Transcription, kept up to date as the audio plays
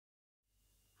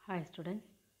Hi students,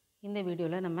 இந்த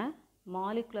வீடியோவில் நம்ம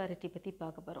molecularity பற்றி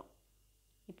பார்க்க போகிறோம்.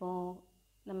 இப்போது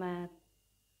நம்ம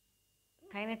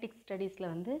கைனடிக்ஸ் ஸ்டடீஸில்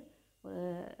வந்து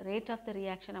ரேட் ஆஃப் த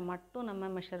ரியாக்ஷனை மட்டும் நம்ம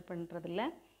மெஷர் பண்ணுறதில்ல,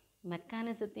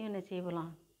 மெக்கானிசத்தையும் என்ன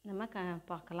செய்யலாம் நம்ம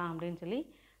பார்க்கலாம் அப்படின்னு சொல்லி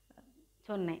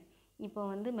சொன்னேன். இப்போ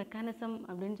வந்து மெக்கானிசம்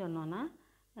அப்படின்னு சொன்னோன்னா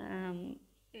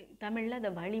தமிழில்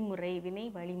அந்த வழிமுறை, வினை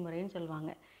வழிமுறைன்னு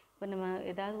சொல்லுவாங்க. இப்போ நம்ம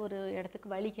ஏதாவது ஒரு இடத்துக்கு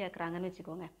வழி கேட்குறாங்கன்னு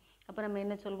வச்சுக்கோங்க. அப்போ நம்ம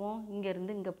என்ன சொல்வோம்,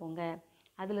 இங்கேருந்து இங்கே போங்க,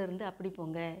 அதிலேருந்து அப்படி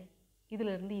போங்க,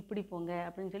 இதிலேருந்து இப்படி போங்க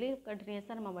அப்படின்னு சொல்லி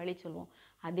கண்டினியூஸாக நம்ம வழி சொல்லுவோம்.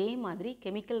 அதே மாதிரி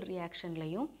கெமிக்கல்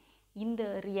ரியாக்ஷன்லையும் இந்த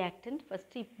ரியாக்டன்ட்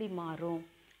ஃபஸ்ட்டு இப்படி மாறும்,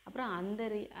 அப்புறம்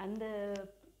அந்த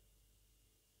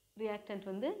ரியாக்டன்ட்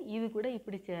வந்து இது கூட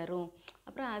இப்படி சேரும்,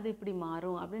 அப்புறம் அது இப்படி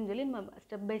மாறும் அப்படின்னு சொல்லி நம்ம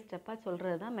ஸ்டெப் பை ஸ்டெப்பாக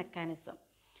சொல்கிறது தான் மெக்கானிசம்.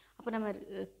 அப்போ நம்ம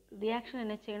ரியாக்ஷன்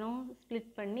என்ன செய்யணும்,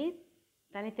 ஸ்ப்ளிட் பண்ணி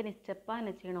தனித்தனி ஸ்டெப்பாக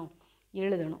என்ன செய்யணும்,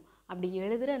 எழுதணும். அப்படி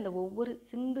எழுதுகிற அந்த ஒவ்வொரு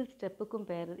சிங்கிள் ஸ்டெப்புக்கும்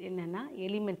பேர் என்னென்னா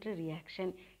elementary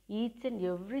reaction. Each and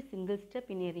every single step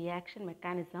in A reaction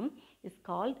mechanism is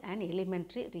called and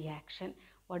elementary reaction.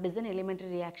 What is an elementary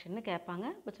ரியாக்ஷன்னு கேட்பாங்க,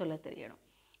 இப்போ சொல்ல தெரியணும்.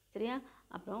 சரியா?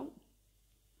 அப்புறம்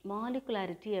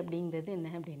மாலிகுலாரிட்டி அப்படிங்கிறது என்ன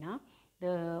அப்படின்னா,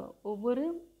 ஒவ்வொரு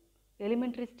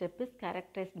elementary step is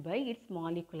characterised by it's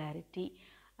molecularity.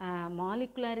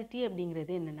 Molecularity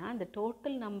அப்படிங்கிறது என்னென்னா, the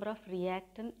total number of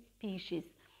reactant species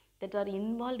that are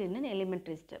involved in an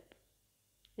elementary step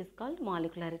is called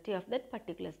molecularity of that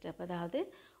particular step. அதாவது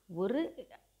ஒரு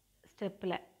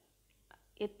ஸ்டெப்பில்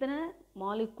எத்தனை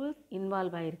மாலிகுல்ஸ்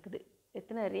இன்வால்வ் ஆகிருக்குது,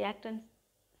 எத்தனை ரியாக்டன்ட்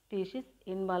ஸ்பீஷீஸ்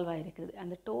இன்வால்வ் ஆகிருக்குது,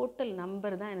 அந்த டோட்டல்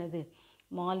நம்பர் தான் என்னது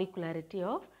molecularity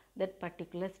of that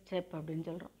particular step அப்படின்னு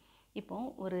சொல்கிறோம். இப்போ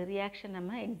ஒரு ரியாக்ஷன்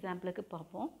நம்ம எக்ஸாம்பிளுக்கு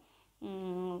பார்ப்போம்.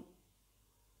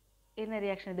 என்ன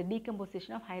ரியாக்ஷன் இது?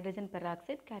 Decomposition of hydrogen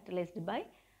peroxide catalysed by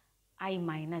I-.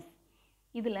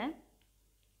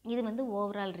 இது வந்து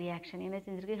ஓவரால் ரியாக்ஷன் என்ன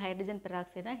செஞ்சிருக்கு, hydrogen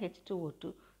peroxide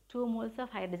H2O2, 2 moles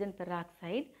of hydrogen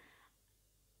peroxide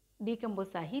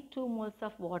decompose ஆகி 2 moles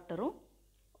ஆஃப் வாட்டரும்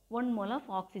 1 mole ஆஃப்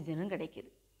ஆக்சிஜனும்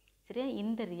கிடைக்கிது. சரியா?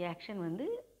 இந்த ரியாக்ஷன் வந்து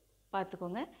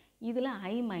பார்த்துக்கோங்க, இதில்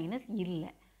I-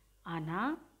 இல்லை.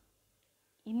 ஆனால்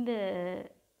இந்த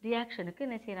ரியாக்ஷனுக்கு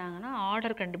என்ன செய்கிறாங்கன்னா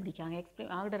ஆர்டர் கண்டுபிடிக்காங்க.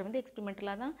 ஆர்டர் வந்து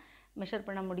எக்ஸ்பிரிமெண்டலாக தான் மெஷர்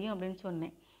பண்ண முடியும் அப்படின்னு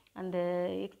சொன்னேன். அந்த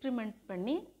எக்ஸ்பிரிமெண்ட்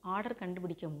பண்ணி ஆர்டர்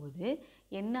கண்டுபிடிக்கும் போது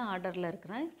என்ன ஆர்டரில்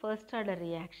இருக்குன்னா, first order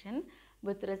reaction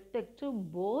with respect to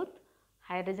both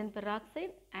hydrogen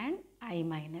peroxide and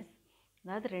I-.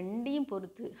 அதாவது ரெண்டையும்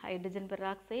பொறுத்து, ஹைட்ரஜன்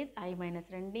பெராக்சைடு I-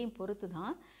 ரெண்டையும் பொறுத்து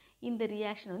தான் இந்த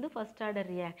ரியாக்ஷன் வந்து ஃபர்ஸ்ட்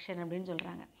ஆர்டர் ரியாக்ஷன் அப்படின்னு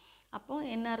சொல்கிறாங்க. அப்போது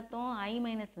என்ன அர்த்தம், I-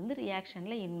 வந்து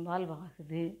ரியாக்ஷனில் இன்வால்வ்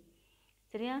ஆகுது.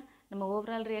 சரியா? நம்ம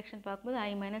ஓவரால் ரியாக்ஷன் பார்க்கும்போது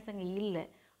I- அங்கே இல்லை,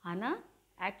 ஆனால்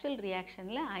ஆக்சுவல்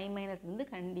ரியாக்ஷனில் I- வந்து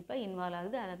கண்டிப்பாக இன்வால்வ்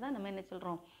ஆகுது. அதை தான் நம்ம என்ன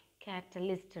சொல்கிறோம்,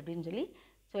 கேட்டலிஸ்ட் அப்படின்னு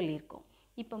சொல்லியிருக்கோம்.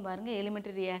 இப்போ பாருங்கள்,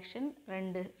 எலிமெண்ட்ரி ரியாக்ஷன்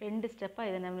ரெண்டு ஸ்டெப்பாக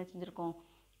இதை நம்ம செஞ்சுருக்கோம்,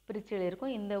 பிரித்து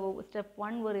எழுதியிருக்கோம். இந்த ஸ்டெப்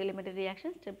 1 ஒரு எலிமெண்ட்ரி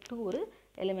ரியாக்ஷன், ஸ்டெப் 2 ஒரு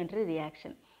எலிமெண்ட்ரி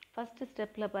ரியாக்ஷன். ஃபஸ்ட்டு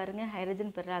ஸ்டெப்பில் பாருங்கள்,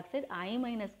 ஹைட்ரஜன் பெராக்சைடு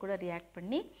I- கூட ரியாக்ட்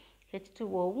பண்ணி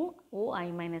H2Oவும்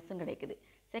OI- கிடைக்குது.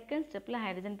 செகண்ட் ஸ்டெப்பில்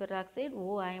ஹைட்ரஜன் பெராக்சைடு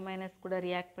OI- கூட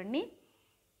ரியாக்ட் பண்ணி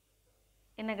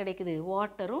என்ன கிடைக்குது,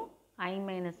 வாட்டரும் I-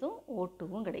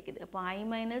 O2வும் கிடைக்குது. அப்போ I-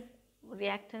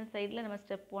 ரியாக்டன் சைடில் நம்ம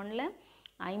ஸ்டெப் 1ல்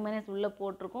I- உள்ளே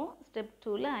போட்டிருக்கோம், ஸ்டெப்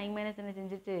 2ல் I- என்ன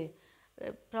செஞ்சிச்சு,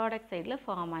 ப்ராடக்ட் சைடில்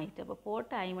ஃபார்ம் ஆகிட்டு. அப்போ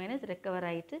போட்ட I- ரெக்கவர்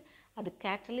ஆகிட்டு. அது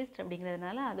கேட்டலிஸ்ட்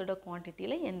அப்படிங்கிறதுனால அதோட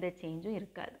குவான்டிட்டியில் எந்த சேஞ்சும்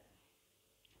இருக்காது.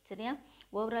 சரியா?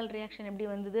 ஓவரால் ரியாக்ஷன் எப்படி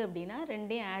வந்தது அப்படின்னா,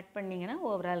 ரெண்டையும் ஆட் பண்ணிங்கன்னா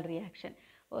ஓவரால் ரியாக்ஷன்.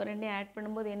 ரெண்டையும் ஆட்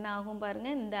பண்ணும்போது என்ன ஆகும்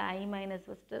பாருங்கள், இந்த I-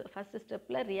 ஃபஸ்ட்டு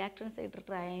ஸ்டெப்பில் ரியாக்டன் சைடு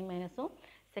இருக்கிற I-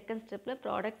 செகண்ட் ஸ்டெப்பில்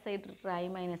ப்ராடக்ட் சைடு இருக்கிற I-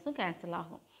 கேன்சல்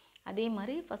ஆகும். அதே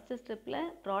மாதிரி ஃபஸ்ட்டு ஸ்டெப்பில்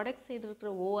ப்ராடக்ட் சைடு இருக்கிற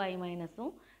OI-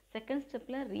 செகண்ட்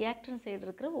ஸ்டெப்பில் ரியாக்டன் சைடு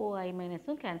இருக்கிற OI-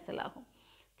 கேன்சல் ஆகும்.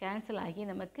 கேன்சல் ஆகி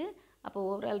நமக்கு அப்போ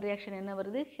ஓவரால் ரியாக்ஷன் என்ன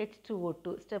வருது, H2O2.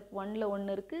 ஸ்டெப் 1ல் 1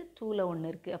 இருக்குது, 2ல் 1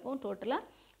 இருக்குது. அப்போ டோட்டலாக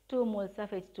 2 moles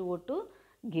ஆஃப் H2O2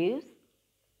 கிவ்ஸ்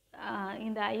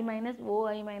இந்த I-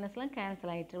 OI-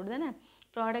 கேன்சல் ஆகிட்டு. அப்படி தானே?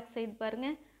 ப்ராடக்ட் சைடு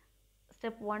பாருங்கள்,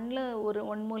 ஸ்டெப் 1ல் ஒரு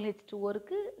 1 mole H2O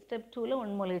இருக்குது, ஸ்டெப் 2ல்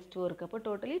 1 mole H2O இருக்குது. அப்போ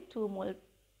டோட்டலி 2 mole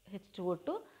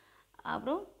H2O2.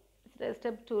 அப்புறம்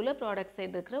ஸ்டெப் 2ல் ப்ராடக்ட்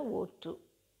சைடு இருக்கிற O2.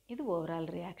 இது ஓவரால்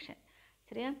ரியாக்ஷன்.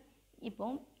 சரியா? இப்போ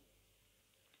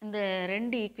இந்த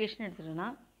ரெண்டு ஈக்குவேஷன் எடுத்துட்டோன்னா,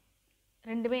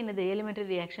 ரெண்டுமே என்னது எலிமெண்ட்ரி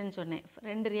ரியாக்ஷன் சொன்னேன்.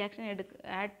 ரெண்டு ரியாக்ஷன்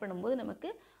ஆட் பண்ணும்போது நமக்கு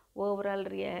ஓவரால்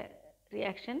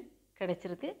ரியாக்ஷன்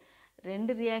கிடச்சிருக்கு.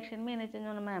 ரெண்டு ரியாக்ஷனுமே என்ன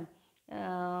செஞ்சோம், நம்ம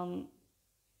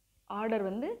ஆர்டர்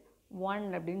வந்து 1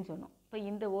 அப்படின்னு சொன்னோம். இப்போ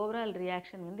இந்த ஓவரால்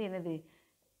ரியாக்ஷன் வந்து என்னது,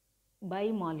 பை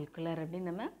மாலிகுலர் அப்படின்னு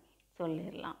நம்ம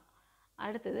சொல்லிடலாம்.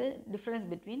 அடுத்தது difference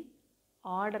between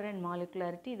order and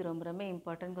molecularity. இது ரொம்ப ரொம்ப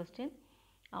important question.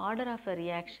 Order of a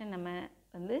reaction நம்ம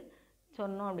வந்து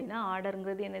சொன்னோம் அப்படின்னா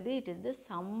ஆர்டருங்கிறது என்னது? It is the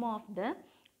some of the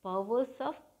powers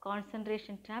of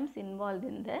concentration terms involve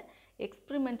in the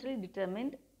எக்ஸ்பிரிமெண்டலி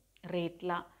determined rate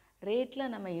லா.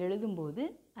 ரேட்டில் நம்ம எழுதும்போது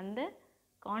அந்த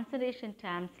கான்சன்ட்ரேஷன்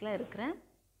டேர்ம்ஸில் இருக்கிற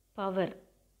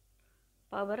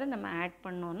பவரை நம்ம ஆட்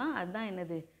பண்ணோன்னா அதுதான்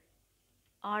என்னது?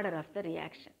 Order of the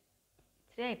reaction.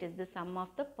 சரியா? It is the some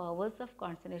of the powers of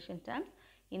concentration terms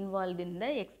involve in the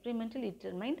எக்ஸ்பிரிமெண்டலி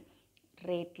determined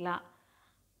rate law.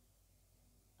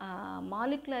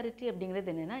 Molecularity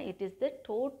அப்படிங்கிறது என்னென்னா it is the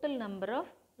total number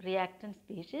of reactant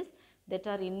species that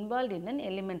are involved in an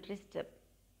elementary step.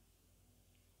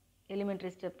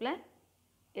 elementary stepல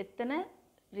எத்தனை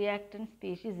reactant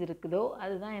species இருக்குதோ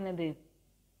அதுதான் என்னது?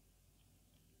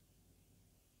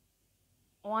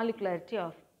 molecularity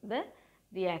of the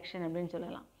reaction அப்படின்னு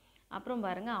சொல்லலாம். அப்புறம்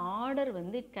பாருங்க ஆர்டர்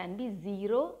வந்து it can be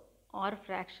 0 or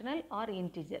fractional or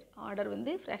integer. Order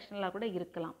வந்து fractionalா கூட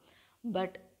இருக்கலாம்.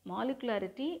 But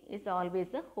molecularity is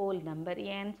always a whole number.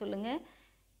 ஏன்னு சொல்லுங்க?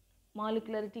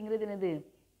 மாலிகுலாரிட்டிங்கிறது என்னது?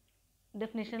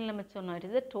 டெஃபினிஷனில் நம்ம சொன்னோம் it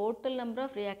is the total number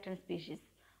of reactant species.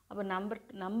 அப்போ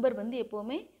நம்பர் வந்து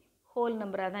எப்போவுமே ஹோல்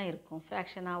நம்பராக தான் இருக்கும்.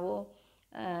 ஃப்ராக்ஷனாவோ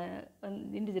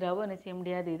இண்டிஜராவோ என்ன செய்ய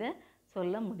முடியாது, இதை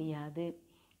சொல்ல முடியாது.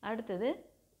 அடுத்தது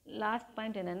லாஸ்ட்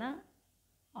பாயிண்ட் என்னென்னா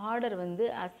ஆர்டர் வந்து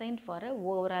assigned for a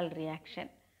overall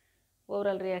reaction.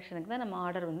 Overall ரியாக்ஷனுக்கு தான் நம்ம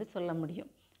ஆர்டர் வந்து சொல்ல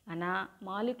முடியும். ஆனால்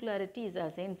molecularity is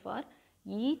assigned for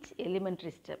each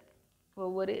elementary step.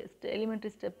 ஒவ்வொரு எலிமெண்ட்ரி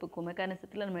ஸ்டெப்புக்கும்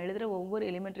மெக்கானிசத்தில் நம்ம எழுதுகிற ஒவ்வொரு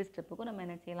எலிமெண்ட்ரி ஸ்டெப்புக்கும் நம்ம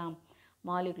என்ன செய்யலாம்?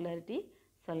 மாலிகுலாரிட்டி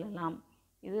சொல்லலாம்.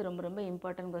 இது ரொம்ப ரொம்ப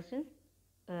important questions.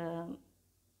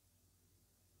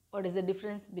 What is the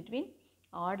difference between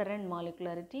order and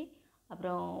molecularity,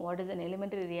 அப்புறம் what is an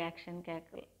elementary reaction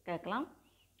கேட்கலாம்.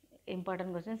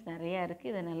 இம்பார்ட்டன்ட் கொஸ்டின்ஸ் நிறையா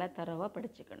இருக்குது. இதை நல்லா தரோவாக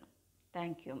படிச்சுக்கணும்.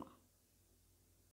 தேங்க்யூம்மா.